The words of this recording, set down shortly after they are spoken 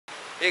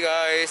Hey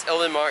guys,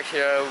 Alvin Mark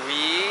here.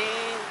 We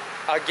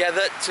are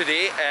gathered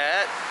today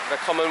at the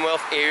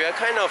Commonwealth area,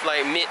 kind of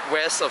like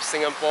mid-west of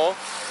Singapore,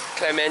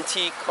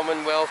 Clementi,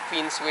 Commonwealth,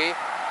 Queensway.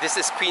 This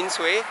is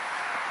Queensway,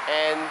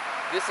 and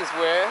this is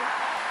where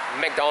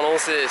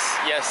McDonald's is.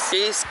 Yes,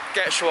 today's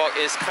sketch walk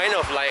is kind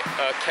of like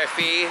a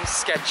cafe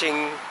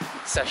sketching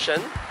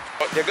session.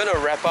 They're gonna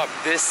wrap up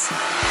this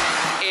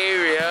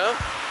area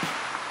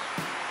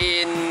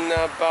in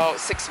about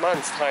 6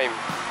 months' time,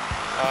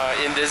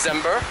 in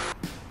December.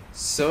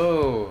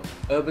 So,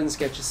 Urban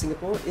Sketches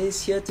Singapore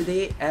is here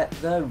today at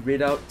the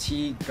Ridout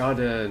Tea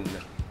Garden.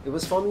 It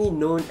was formerly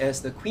known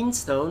as the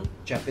Queenstown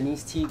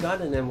Japanese Tea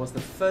Garden and was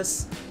the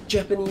first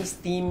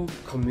Japanese-themed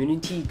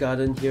community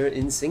garden here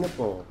in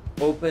Singapore.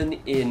 Opened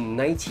in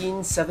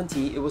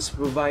 1970, it was to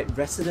provide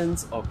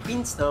residents of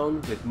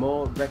Queenstown with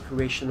more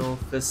recreational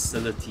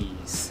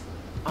facilities.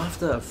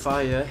 After a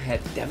fire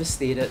had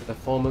devastated the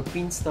former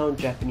Queenstown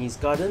Japanese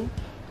Garden,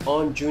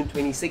 on June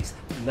 26,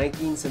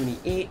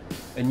 1978,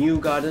 a new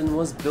garden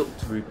was built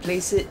to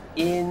replace it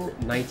in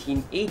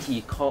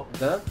 1980 called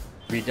the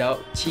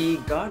Ridout Tea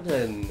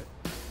Garden.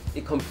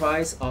 It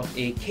comprised of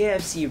a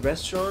KFC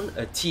restaurant,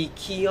 a tea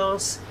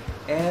kiosk,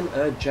 and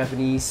a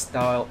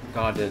Japanese-style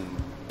garden.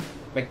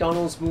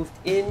 McDonald's moved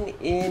in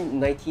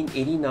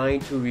 1989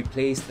 to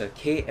replace the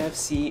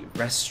KFC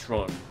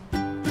restaurant.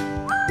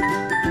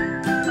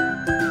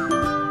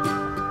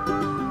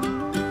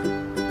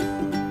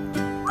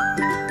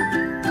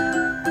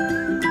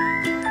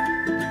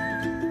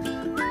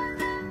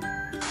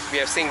 We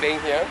have Sing Beng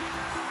here,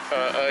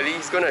 early.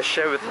 He's gonna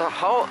share with us.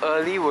 How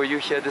early were you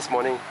here this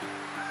morning?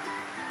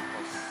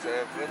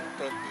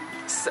 7:30.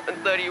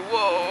 7:30,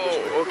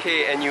 whoa!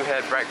 Okay, and you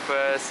had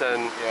breakfast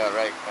and... Yeah,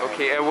 right.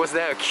 Okay, and was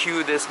there a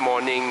queue this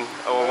morning,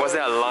 or was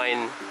there a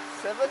line?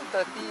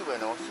 7:30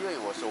 when I was here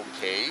it was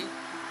okay,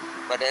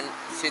 but then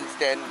since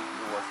then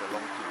it was a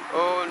long queue.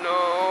 Oh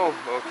no!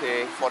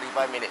 Okay.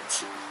 45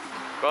 minutes.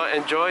 Well,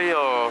 enjoy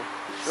your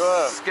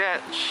Sure.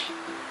 sketch.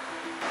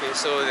 Okay,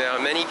 so there are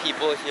many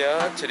people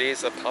here. Today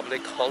is a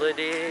public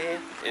holiday.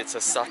 It's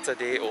a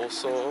Saturday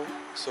also,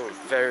 so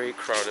very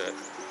crowded.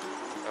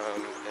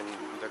 And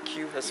the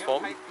queue has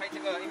formed.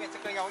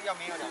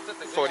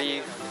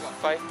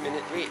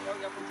 45-minute wait.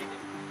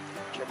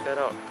 Check that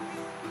out.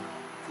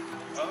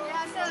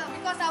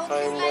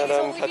 Hi,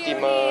 Madam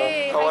Fatima.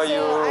 How are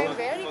you? I'm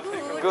very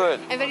good. Good.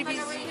 I'm very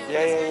busy.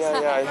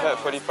 Yeah. I had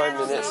 45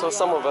 minutes. So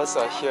some of us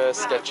are here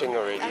sketching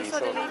already. I saw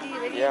So the lady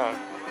already. yeah.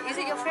 Is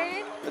it your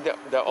friend?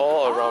 They're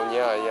all around,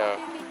 yeah.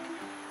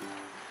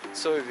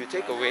 So if you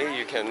take away,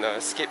 you can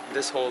skip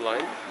this whole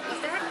line.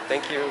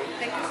 Thank you.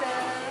 Thank you, sir.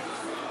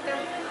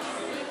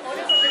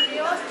 Order from the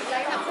kiosk. Would you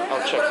like that, sir?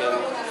 I'll check in.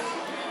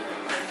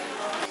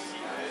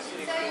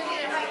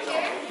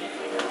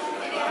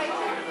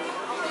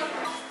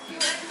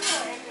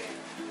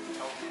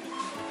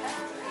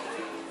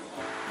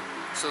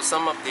 So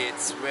some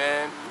updates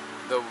where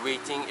the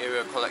waiting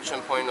area,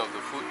 collection point of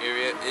the food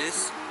area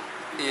is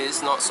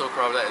not so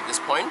crowded at this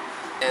point,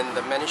 and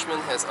the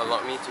management has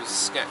allowed me to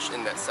sketch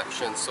in that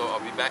section, so I'll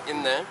be back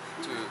in there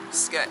to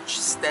sketch,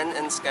 stand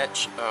and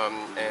sketch,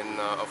 and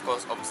of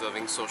course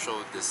observing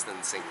social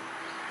distancing.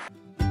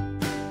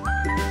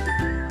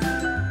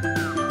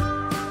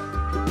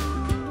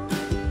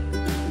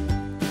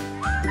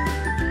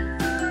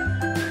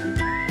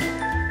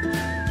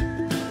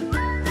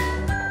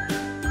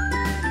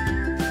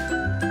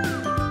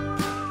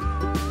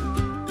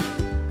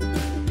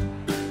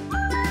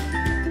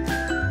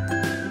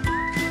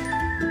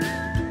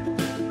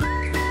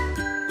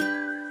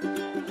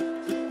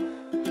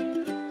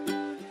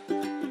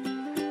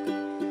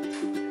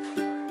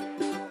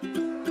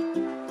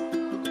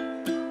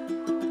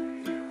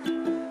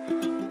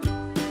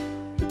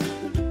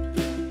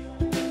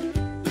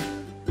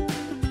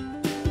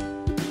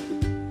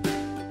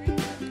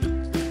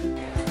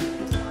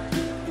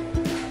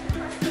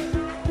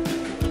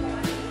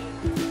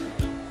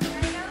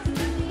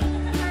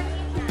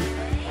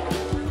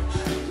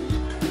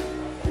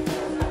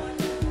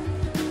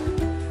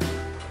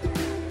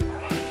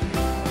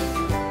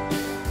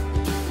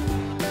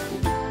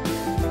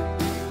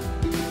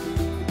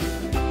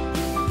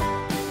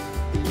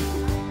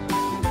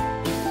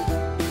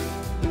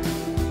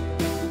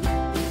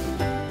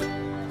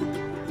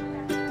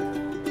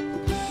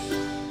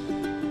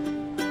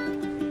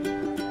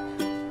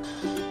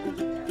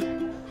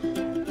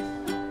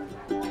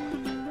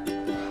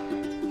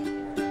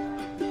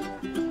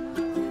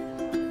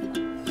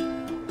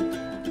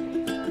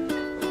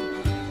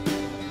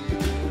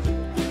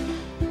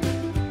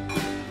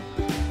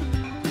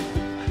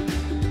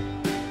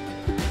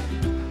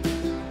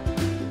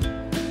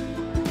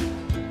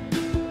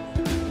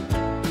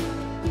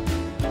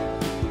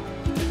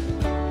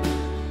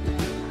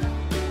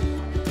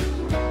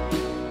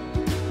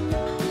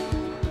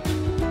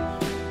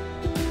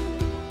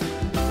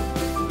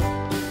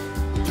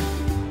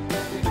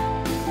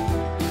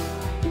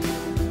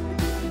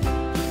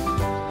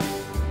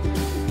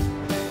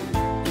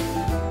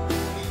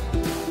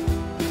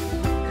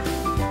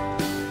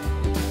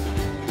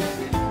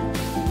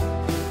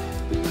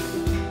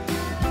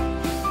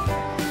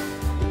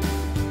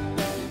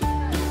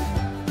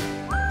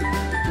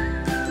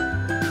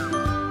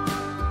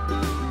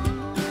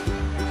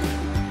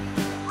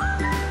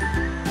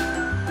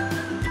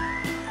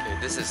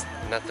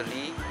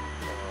 Natalie,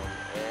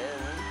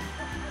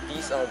 and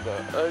these are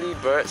the early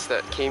birds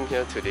that came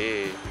here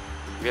today.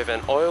 We have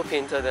an oil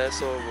painter there,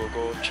 so we'll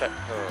go check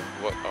her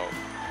work out.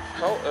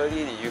 How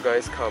early did you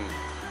guys come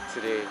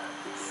today?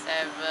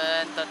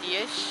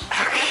 7:30ish.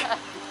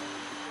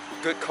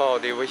 Good call.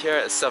 They were here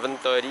at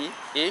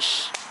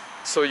 7:30-ish.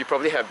 So you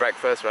probably had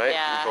breakfast, right?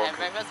 Yeah, Before and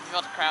breakfast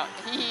before the crowd.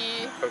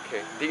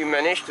 Okay. Did you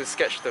manage to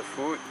sketch the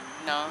food?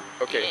 No.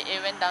 Okay.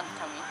 It went down to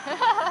tummy.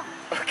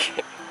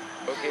 Okay.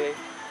 Okay.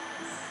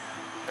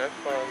 Have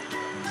fun.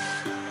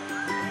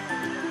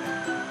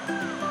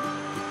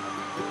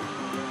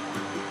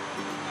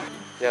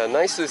 Yeah,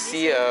 nice to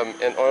see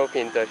an oil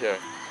painter here.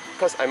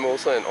 Because I'm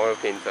also an oil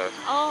painter.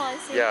 Oh, I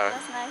see. Yeah.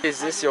 That's nice.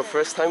 Is this your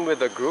first time with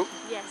the group?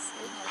 Yes.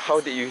 It is.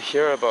 How did you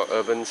hear about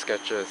urban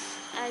sketches?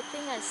 I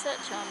think I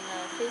searched on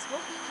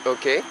Facebook.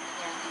 Okay. Yeah.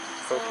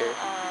 So, Okay.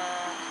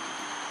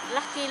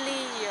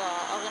 Luckily,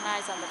 you're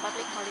organized on the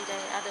public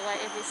holiday.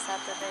 Otherwise, every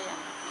Saturday I'm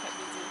quite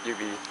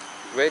busy.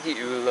 Where did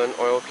you learn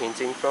oil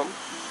painting from?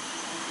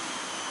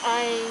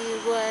 I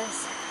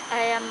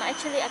am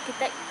actually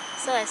architect,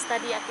 so I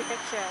study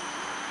architecture.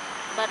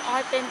 But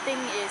oil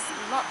painting is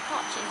not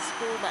taught in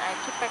school, but I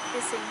keep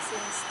practicing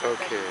since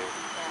student. Okay.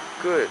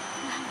 Yeah. Good.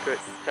 Good.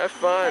 Have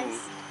fun.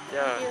 Thanks.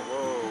 Yeah. Thank you.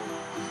 Whoa.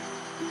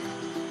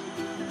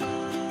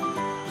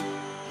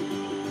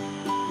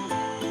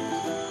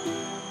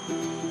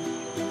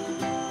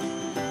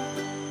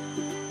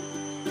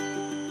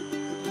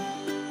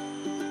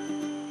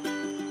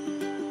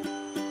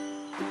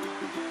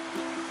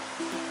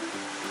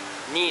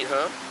 Neat,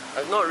 huh?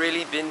 I've not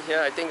really been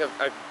here. I think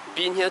I've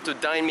been here to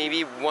dine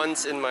maybe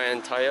once in my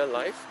entire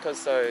life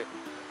because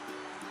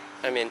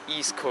I'm an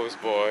East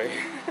Coast boy.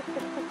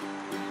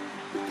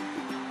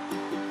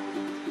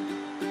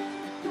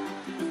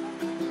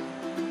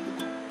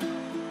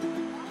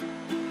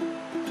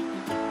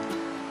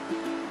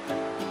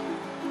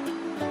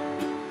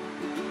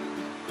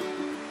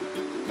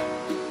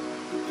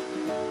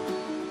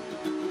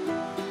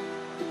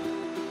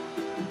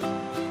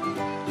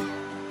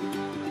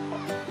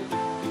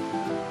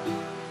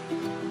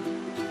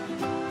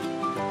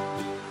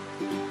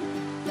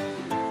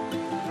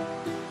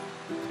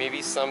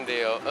 Maybe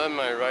someday I'll earn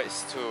my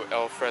rights to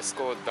al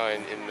fresco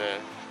dine in there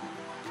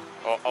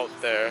or out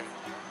there.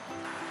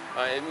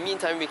 In the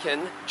meantime, we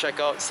can check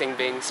out Sing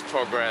Bing's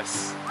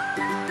progress.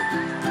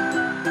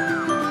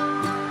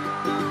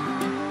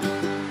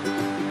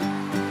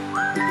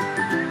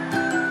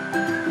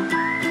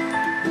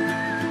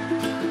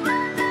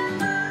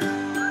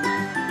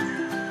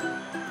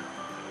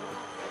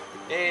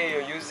 Hey,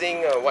 you're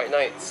using White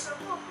Knights.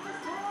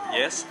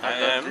 Yes, I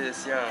love am.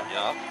 this, yeah.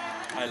 Yeah,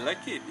 I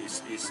like it.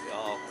 It's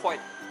quite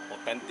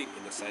authentic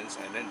in a sense,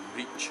 and then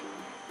rich.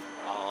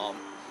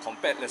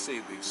 Compared, let's say,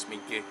 with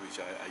Sminke, which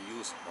I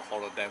use the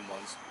hologram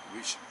ones,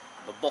 which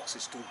the box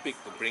is too big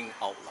to bring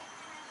out.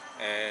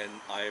 And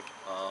I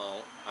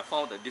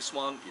found that this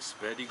one is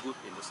very good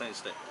in the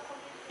sense that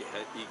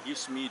it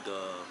gives me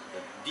the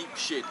deep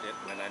shade that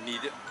when I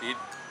needed it,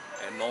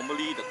 and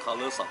normally the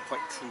colors are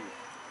quite true.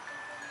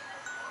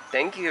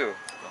 Thank you.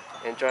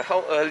 Enjoy.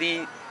 How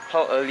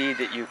early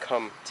did you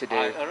come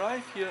today? I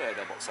arrived here at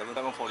about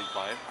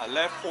 7:45. I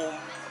left home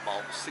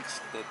about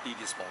 6:30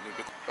 this morning.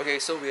 Okay,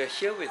 so we are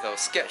here with our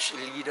sketch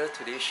leader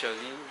today,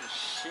 Shirley.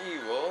 She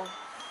will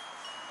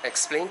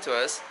explain to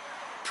us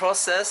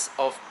process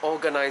of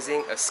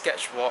organizing a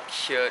sketch walk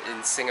here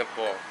in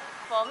Singapore.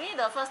 For me,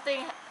 the first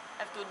thing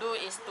I have to do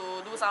is to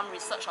do some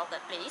research of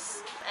the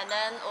place, and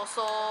then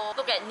also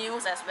look at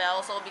news as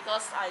well. So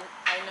because I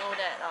know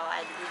that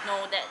I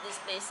know that this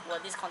place will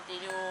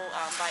discontinue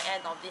by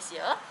end of this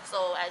year,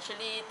 so I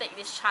actually take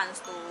this chance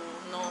to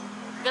know,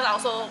 because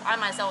I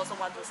myself also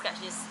want to sketch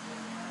this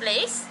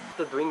place.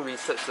 After doing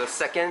research, the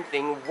second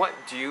thing, what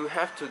do you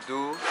have to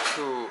do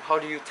how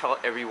do you tell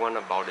everyone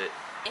about it?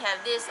 We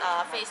have this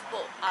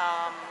Facebook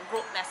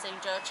group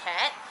messenger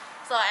chat.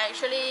 So I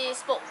actually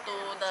spoke to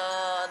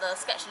the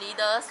sketch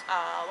leaders.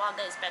 One of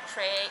them is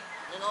Patrick.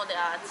 You know, there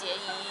are Jie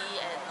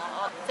Yi and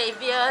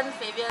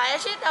Fabian. I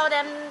actually tell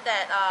them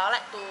that I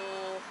like to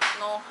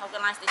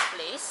organize this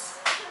place,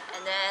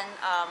 and then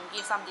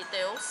give some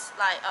details.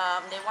 Like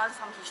they want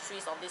some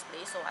histories of this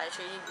place. So I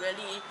actually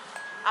really,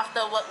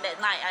 after work that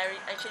night, I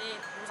actually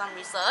do some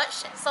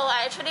research. So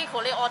I actually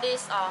collect all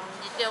these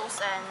details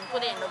and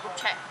put it in the group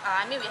chat.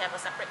 I mean, we have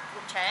a separate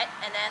group chat,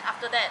 and then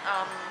after that,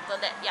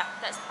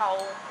 that's how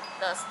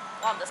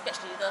one of the sketch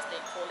leaders,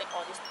 they collect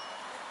all this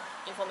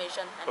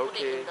information and put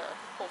it in the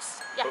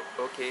post. Yeah.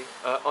 Okay.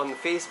 On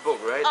Facebook,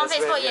 right? On That's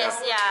Facebook, where,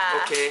 yes. Yeah.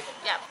 Okay.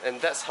 Yeah.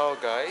 And that's how,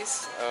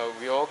 guys,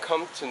 we all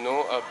come to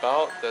know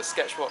about the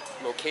sketchwalk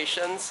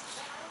locations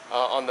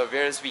on the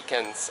various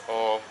weekends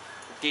or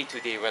day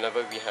to day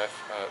whenever we have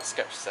a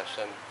sketch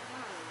session.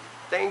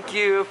 Thank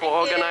you for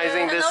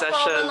organizing this No session.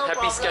 problem, no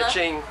Happy problem.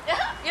 sketching.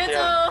 You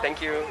Yeah, too. thank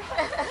you.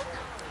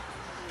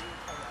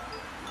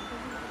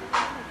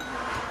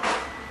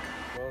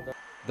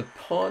 The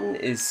pond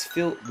is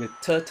filled with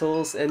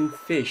turtles and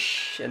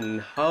fish.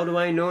 And how do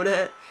I know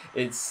that?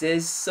 It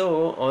says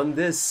so on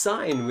this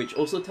sign, which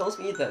also tells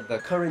me that the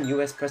current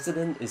US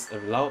president is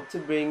allowed to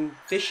bring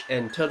fish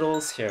and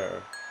turtles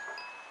here.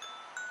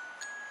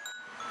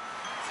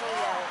 So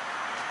yeah.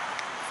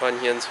 Fan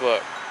Hian's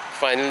work.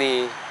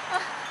 Finally.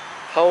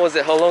 How was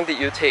it? How long did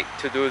you take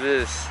to do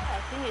this?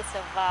 I think it's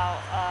about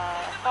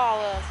 4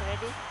 hours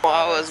already. 4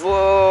 hours,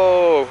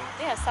 whoa! I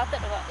think I started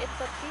about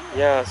 8:30.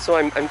 Yeah, so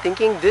I'm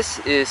thinking this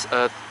is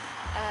a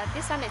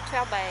This one is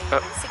 12 by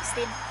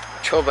 16.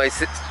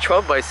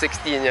 12 by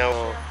 16, yeah.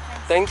 Oh.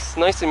 Thanks,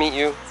 nice to meet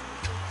you.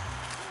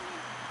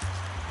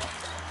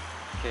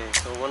 Okay,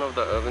 so one of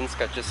the urban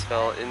sketches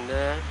fell in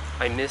there.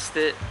 I missed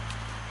it,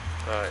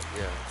 but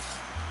yeah.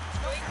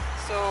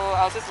 So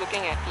I was just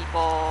looking at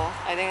people.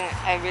 I think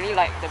I really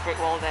like the brick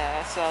wall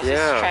there. So I was Yeah.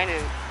 just trying to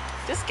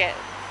just get.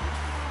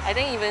 I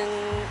think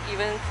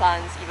even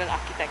plants, even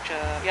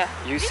architecture. Yeah.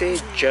 You say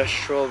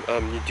gestural.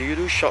 Do you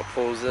do short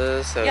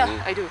poses? Yeah,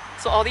 I do.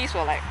 So all these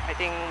were like I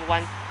think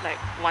 1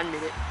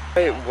 minute.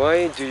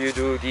 Why do you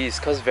do these?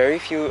 Because very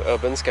few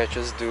urban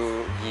sketches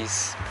do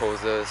these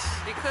poses.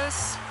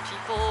 Because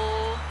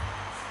people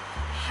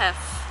have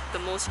the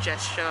most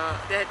gesture.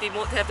 They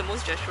have the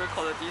most gestural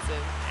qualities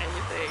in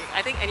anything.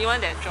 I think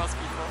anyone that draws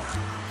people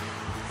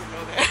would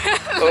know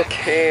that.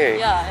 Okay.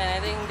 Yeah, and I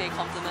think they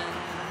complement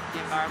the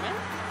environment.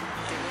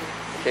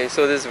 Okay,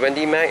 so this is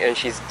Wendy Mac and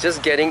she's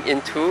just getting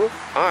into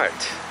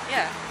art.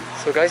 Yeah.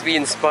 So guys, be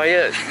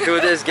inspired. Do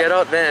this, get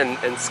out there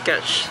and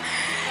sketch.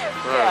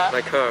 Yeah.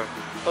 Like her.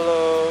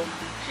 Hello.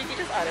 She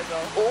teaches art as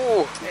well.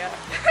 Oh, Yeah.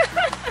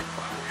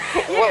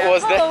 what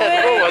was that?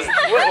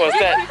 What was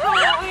that?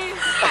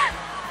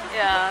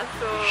 Yeah,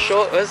 so...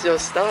 Show us your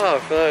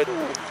stuff.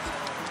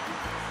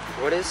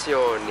 What is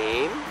your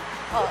name?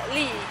 Oh,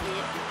 Li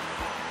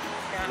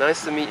Yi.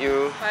 Nice to meet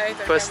you. Hi,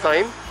 First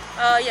time?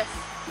 Yes.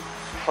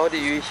 How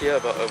did you hear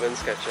about urban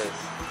sketches?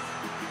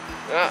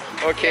 Ah,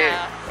 okay.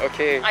 Yeah.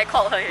 Okay. I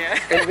called her here.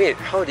 And wait,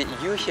 how did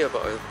you hear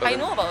about urban? I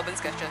know about urban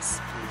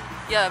sketches.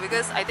 Yeah,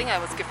 because I think I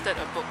was gifted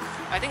a book.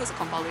 I think it was a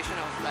compilation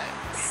of like...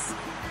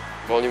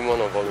 Volume 1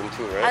 or Volume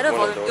 2, right? Either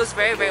One of volume, it was those.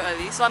 very, Okay. very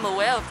early. So I'm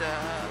aware of the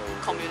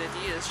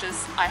community. It's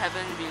just I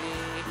haven't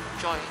really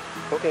joined.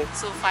 Okay.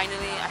 So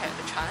finally I had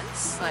the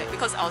chance, like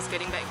because I was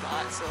getting back into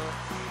art. So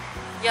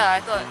yeah, I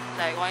thought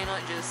like why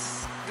not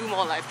just do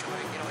more live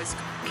drawing? You know, it's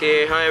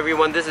Okay, hi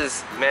everyone, this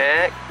is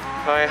Mac.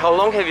 Hi, how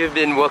long have you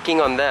been working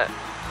on that?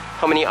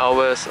 How many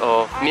hours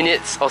or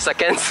minutes or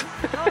seconds?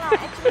 No,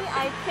 actually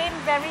I came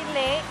very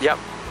late. Yep.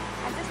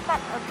 I just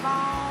start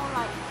about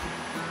like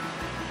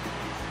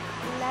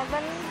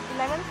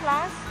 11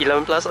 plus.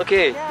 11 plus?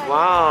 Okay. Yeah,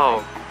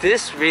 Wow.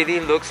 This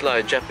really looks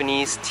like a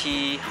Japanese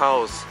tea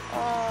house.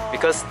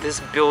 Because this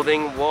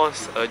building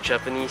was a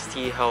Japanese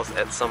tea house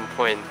at some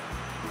point.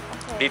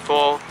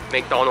 Before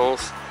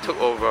McDonald's took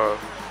over.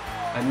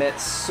 I met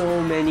so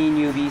many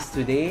newbies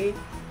today.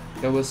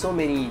 There were so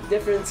many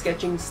different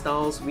sketching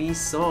styles we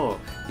saw.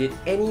 Did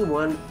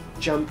anyone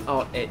jump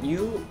out at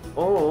you?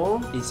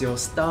 Or is your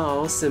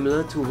style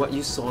similar to what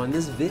you saw in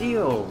this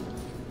video?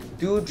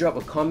 Do drop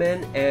a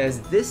comment,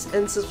 as this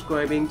and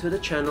subscribing to the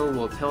channel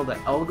will tell the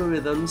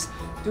algorithms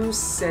to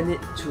send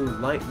it to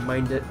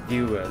like-minded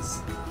viewers.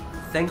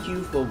 Thank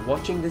you for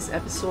watching this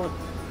episode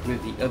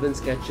with the Urban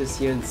Sketches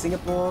here in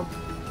Singapore.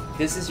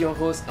 This is your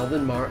host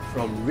Alvin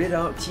from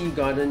Ridout Tea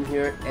Garden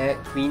here at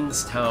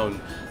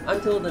Queenstown.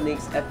 Until the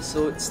next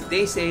episode,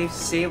 stay safe,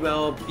 stay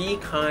well, be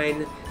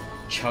kind.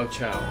 Ciao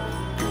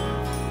ciao.